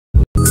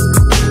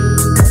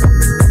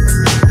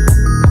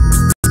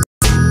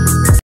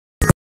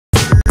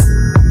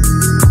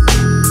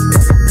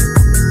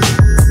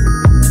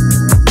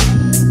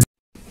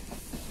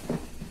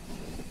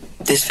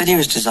video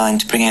is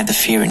designed to bring out the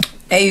fear in...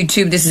 Hey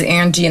YouTube, this is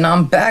Angie and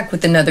I'm back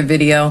with another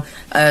video.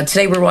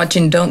 Today we're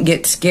watching Don't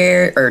Get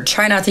Scared, or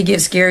Try Not to Get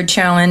Scared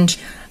challenge.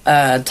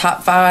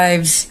 Top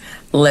 5s.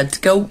 Let's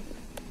go.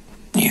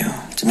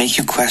 To make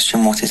you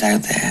question what is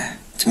out there.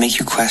 To make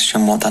you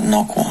question what that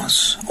knock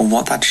was, or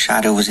what that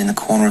shadow was in the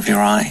corner of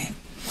your eye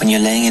when you're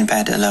laying in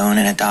bed alone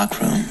in a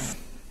dark room.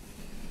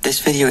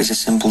 This video is a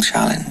simple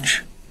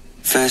challenge.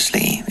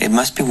 Firstly, it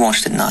must be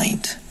watched at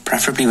night,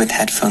 preferably with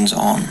headphones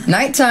on.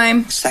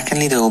 Nighttime.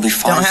 Secondly, there will be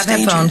 5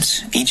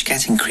 stages, each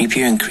getting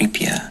creepier and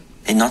creepier,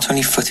 in not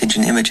only footage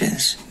and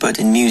images, but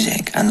in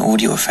music and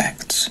audio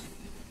effects.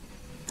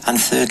 And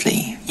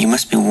thirdly, you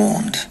must be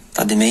warned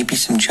that there may be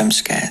some jump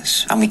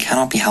scares, and we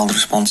cannot be held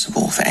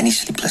responsible for any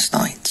sleepless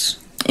nights.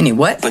 Any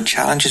what? But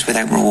challenges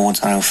without rewards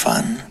are no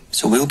fun,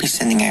 so we'll be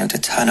sending out a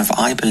ton of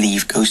I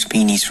Believe ghost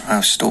beanies from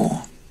our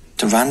store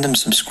to random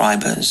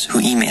subscribers who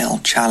email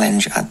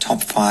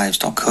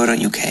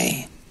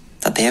challenge@top5s.co.uk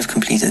that they have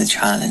completed the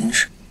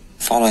challenge,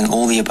 following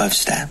all the above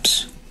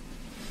steps.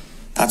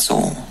 That's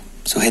all,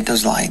 so hit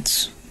those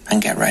lights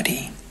and get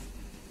ready.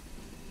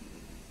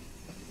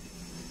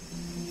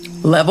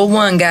 Level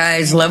 1,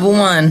 guys, level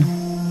 1.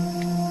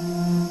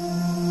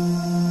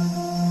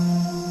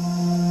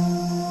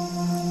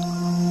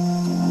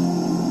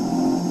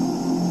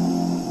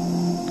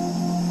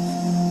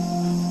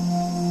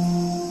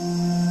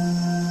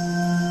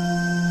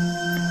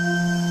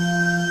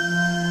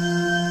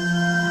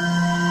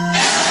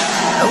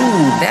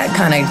 That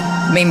kind of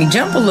made me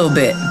jump a little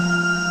bit.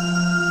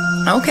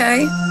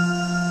 Okay.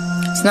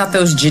 It's not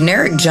those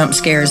generic jump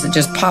scares that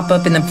just pop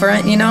up in the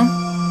front, you know?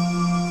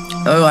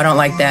 Oh, I don't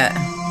like that.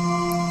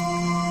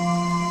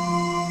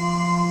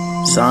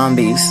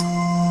 Zombies.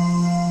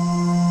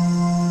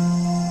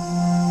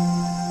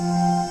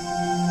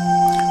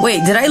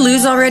 Wait, did I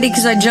lose already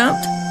because I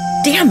jumped?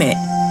 Damn it.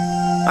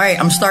 All right,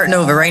 I'm starting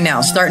over right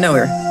now. Starting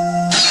over.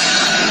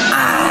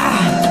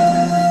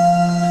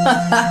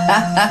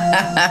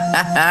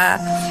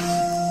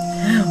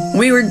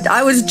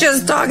 I was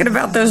just talking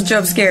about those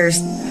jump scares.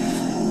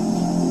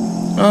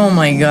 Oh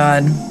my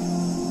god.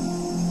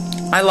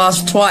 I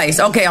lost twice.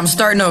 Okay, I'm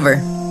starting over.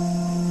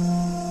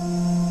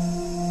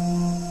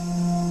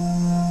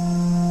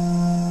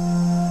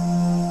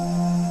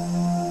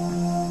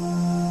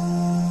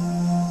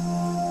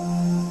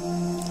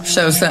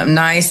 Show something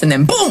nice and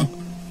then boom!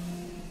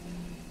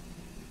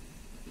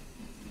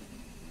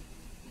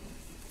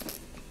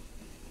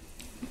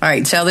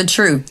 Alright, tell the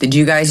truth. Did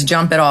you guys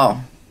jump at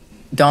all?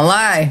 Don't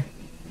lie.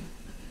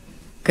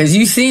 Because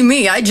you see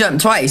me, I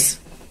jumped twice.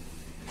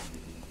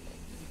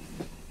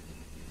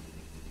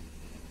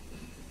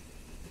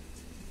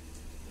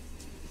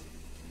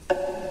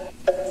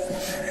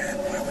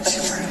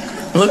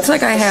 Looks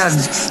like I have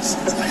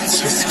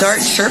dark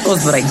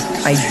circles, but I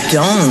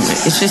don't.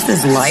 It's just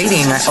this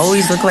lighting. I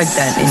always look like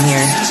that in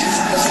here.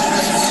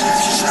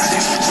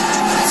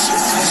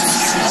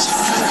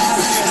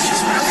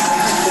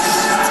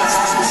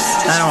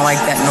 I don't like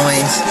that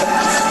noise.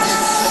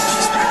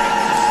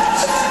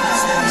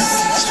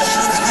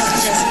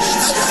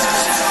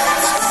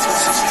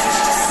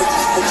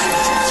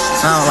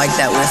 I don't like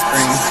that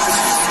whispering.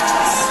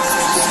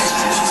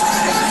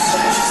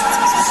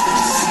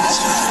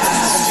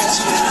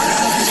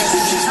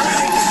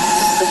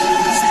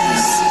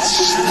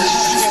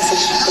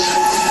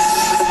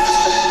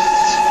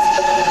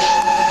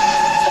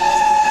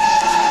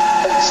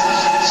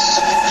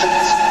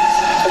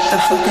 What the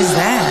fuck is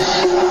that?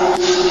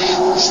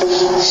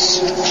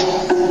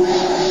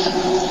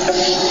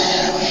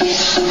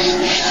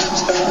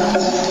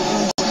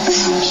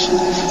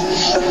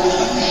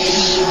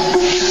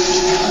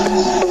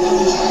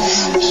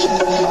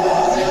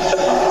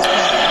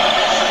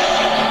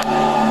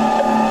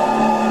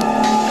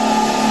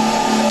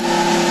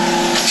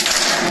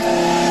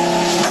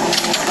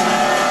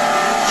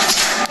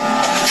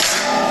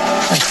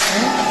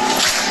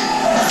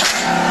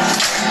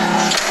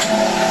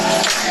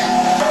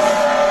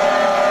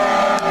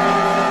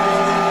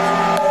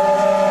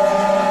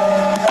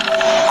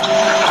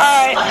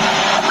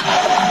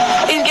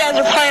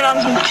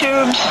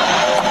 Tubes.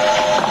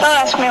 Don't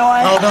ask me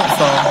why. Oh, don't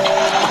fall.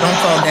 Don't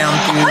fall down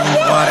through the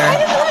water.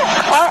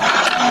 What?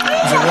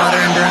 Is there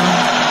water under them?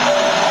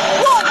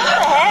 What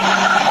the heck?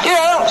 Dude,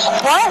 I don't...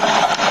 What?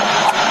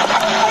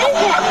 What is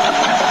it?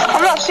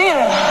 I'm not seeing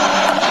it.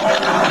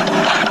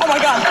 Oh my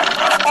god.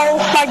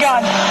 Oh my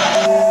god.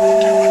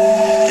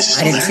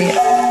 I didn't see it.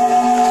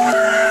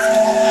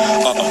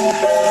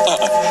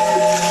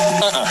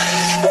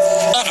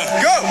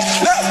 Go!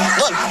 No!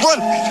 Run!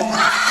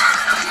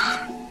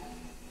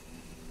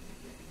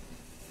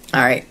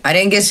 Alright, I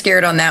didn't get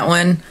scared on that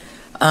one.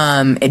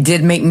 It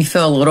did make me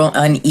feel a little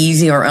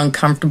uneasy or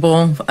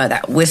uncomfortable.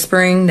 That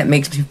whispering that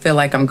makes me feel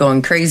like I'm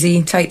going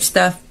crazy type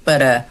stuff.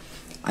 But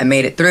I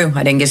made it through.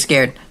 I didn't get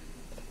scared.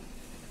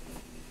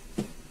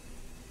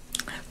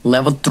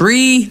 Level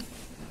 3.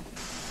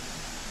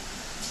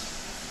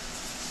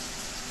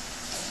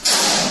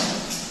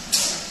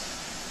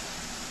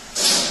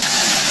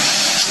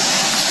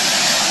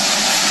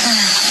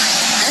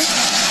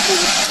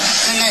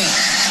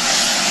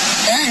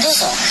 どう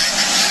ぞ。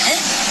え？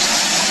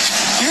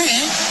何？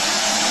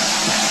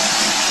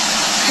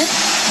え？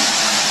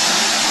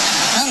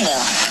なんだよ。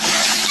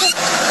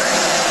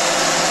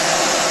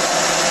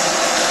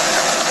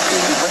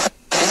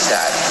What is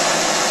that?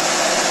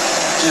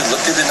 Dude,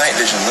 look through the night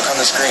vision. Look on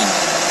the screen.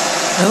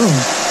 Oh,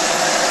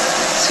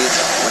 See,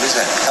 what is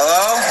that?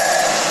 Hello?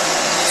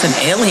 it's an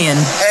alien.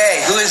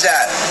 Hey, who is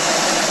that?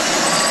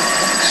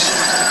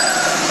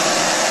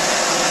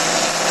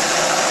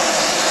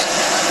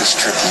 This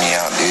tripped me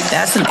out, dude.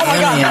 That's an Oh my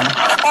god. alien.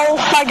 Oh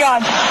my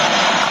god.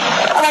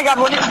 Oh my god,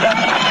 what is that?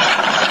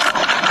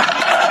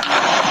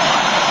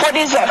 What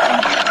is that?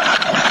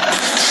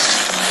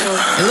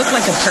 It looked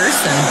like a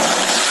person.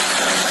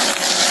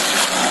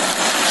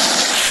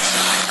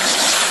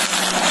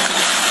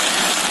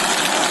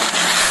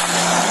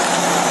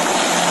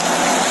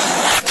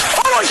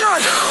 Oh my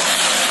god!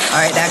 All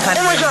right, that kind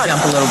of Oh my made me God.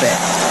 jump a little bit.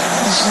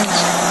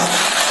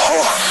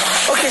 Oh,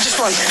 okay, just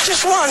run.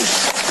 Just run.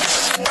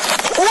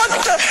 What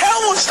the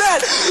hell was that?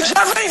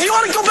 Jasmine, if you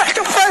want to go back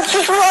to France,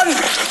 just run.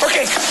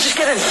 Okay, just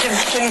get in. Get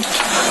in.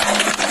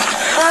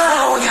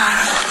 Oh my god.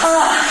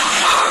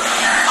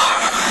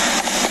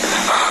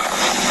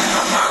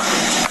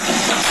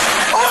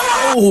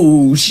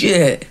 Oh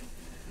shit!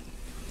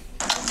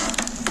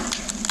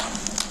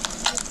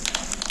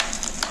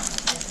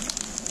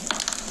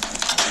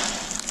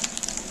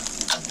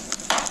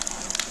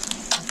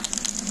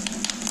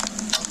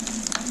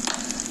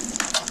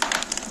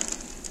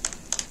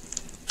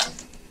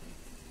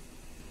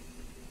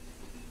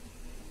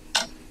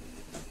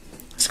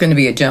 It's going to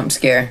be a jump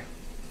scare.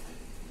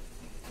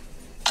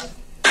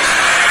 Ooh,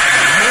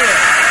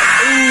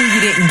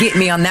 you didn't get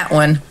me on that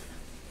one.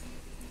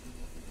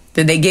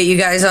 Did they get you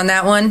guys on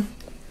that one?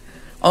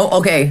 Oh,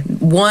 okay.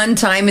 One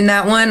time in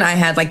that one, I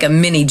had like a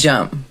mini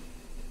jump.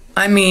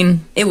 I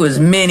mean, it was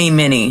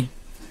mini.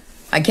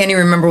 I can't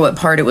even remember what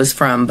part it was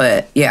from,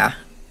 but yeah.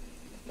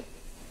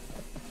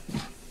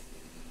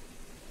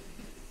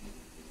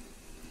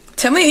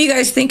 Tell me what you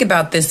guys think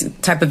about this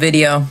type of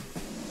video.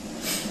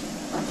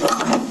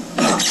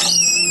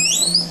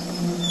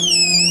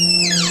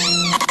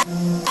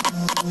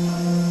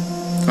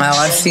 Wow,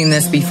 I've seen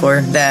this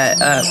before. That,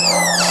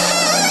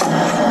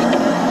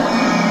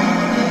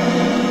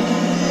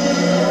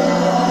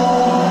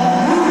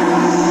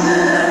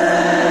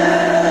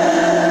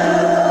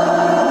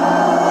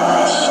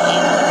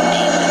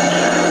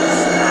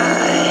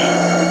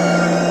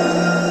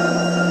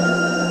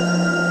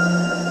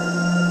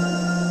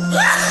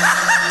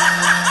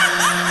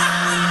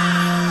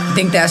 I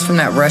think that's from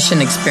that Russian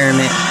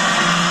experiment.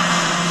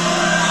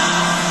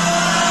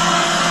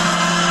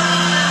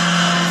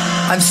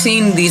 I've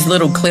seen these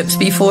little clips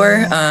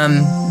before,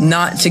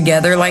 not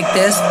together like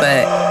this,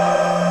 but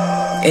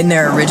in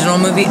their original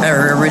movie,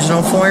 or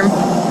original form.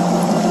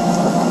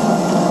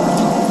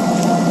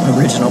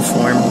 Original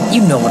form.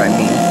 You know what I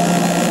mean.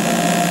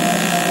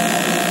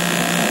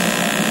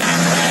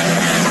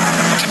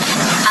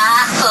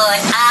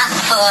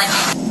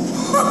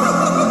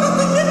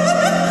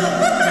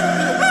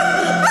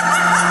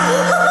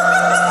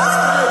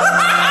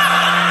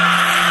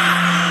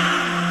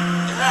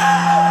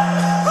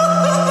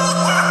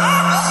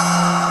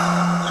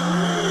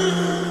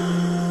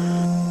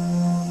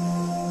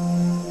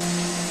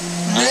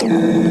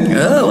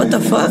 Oh, what the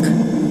fuck?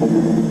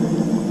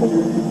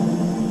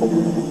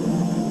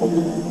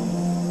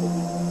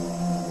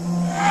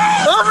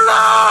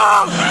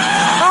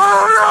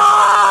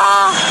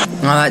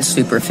 Oh, that's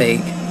super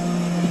fake.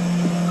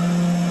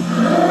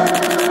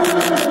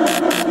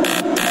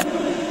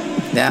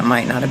 That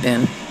might not have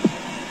been.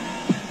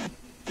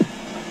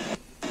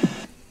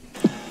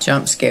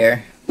 Jump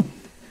scare.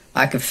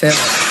 I could feel it.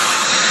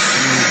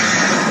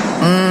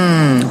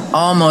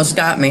 Almost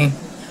got me.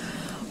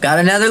 Got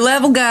another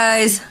level,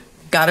 guys.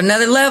 Got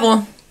another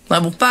level.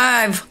 Level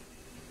 5.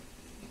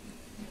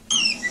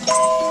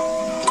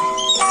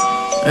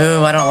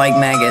 Oh, I don't like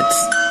maggots.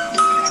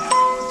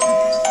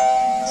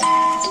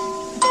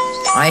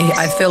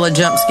 I feel a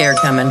jump scare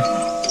coming.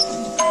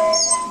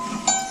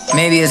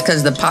 Maybe it's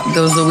because the pop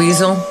goes the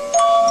weasel.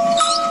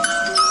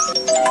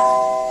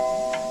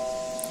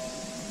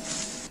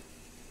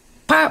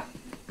 Pop.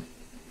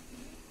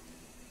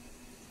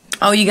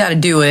 Oh, you gotta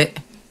do it.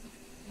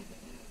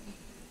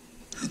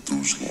 Hit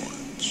those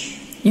lines.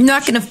 You're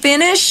not gonna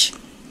finish?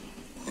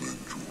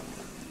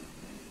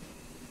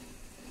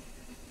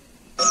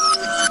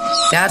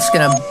 That's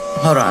gonna,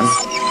 hold on.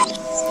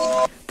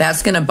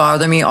 That's gonna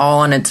bother me all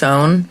on its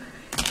own,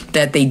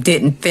 that they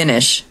didn't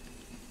finish.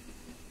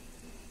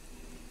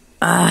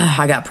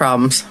 I got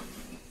problems.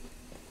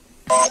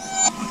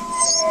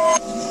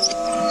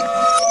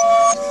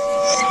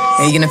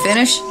 Are you gonna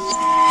finish?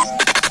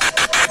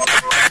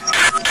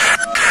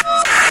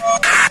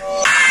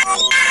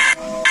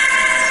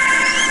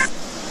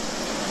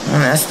 Oh,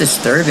 that's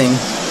disturbing.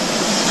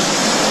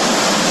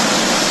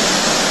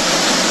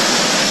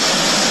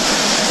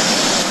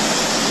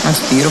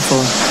 That's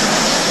beautiful.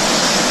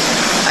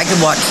 I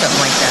could watch something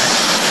like that,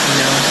 you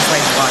know, just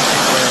like watch it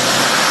for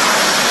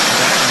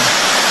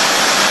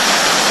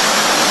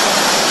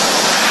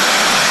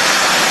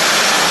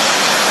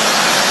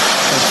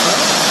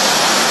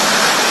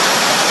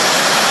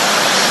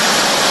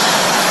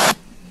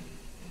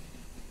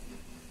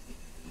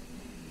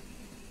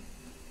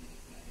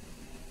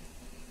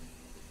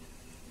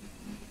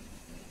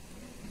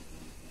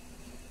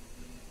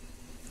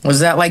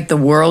Was that like the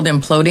world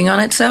imploding on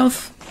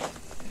itself?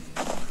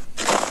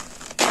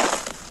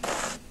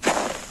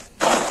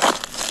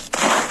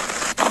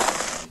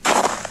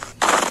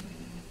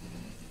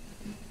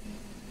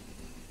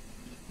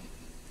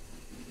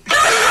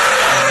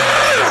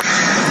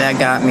 That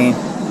got me.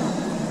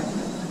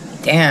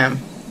 Damn.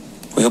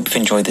 We hope you've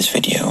enjoyed this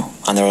video,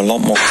 and there are a lot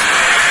more.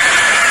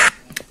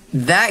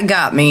 That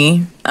got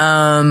me.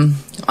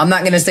 I'm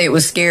not going to say it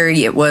was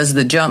scary. It was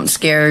the jump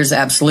scares,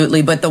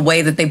 absolutely. But the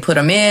way that they put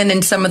them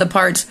in some of the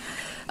parts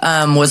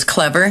was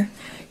clever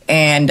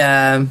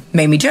and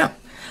made me jump.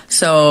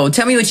 So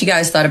tell me what you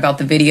guys thought about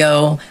the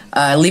video.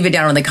 Leave it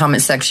down in the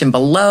comment section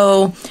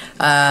below.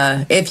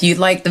 If you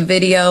liked the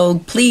video,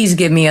 please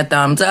give me a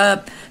thumbs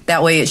up.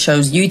 That way it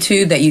shows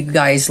YouTube that you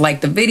guys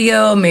like the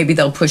video. Maybe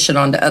they'll push it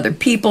on to other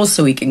people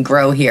so we can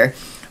grow here.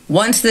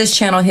 Once this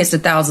channel hits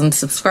 1,000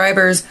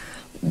 subscribers,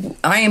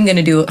 I am going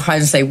to do, I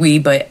would say we,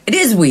 but it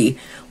is we.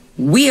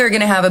 We are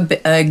going to have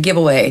a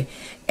giveaway.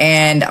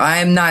 And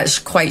I'm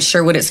not quite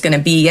sure what it's going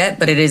to be yet,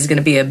 but it is going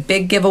to be a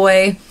big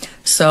giveaway.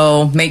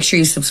 So make sure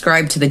you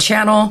subscribe to the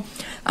channel.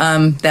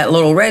 That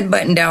little red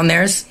button down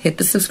there, hit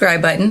the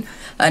subscribe button.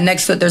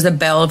 Next to it, there's a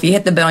bell. If you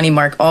hit the bell and you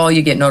mark all,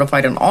 you get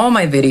notified on all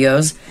my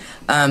videos.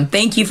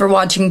 Thank you for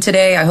watching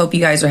today. I hope you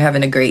guys are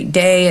having a great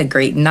day, a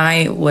great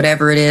night,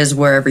 whatever it is,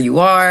 wherever you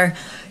are.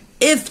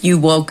 If you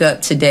woke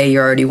up today,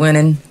 you're already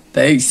winning.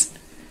 Peace.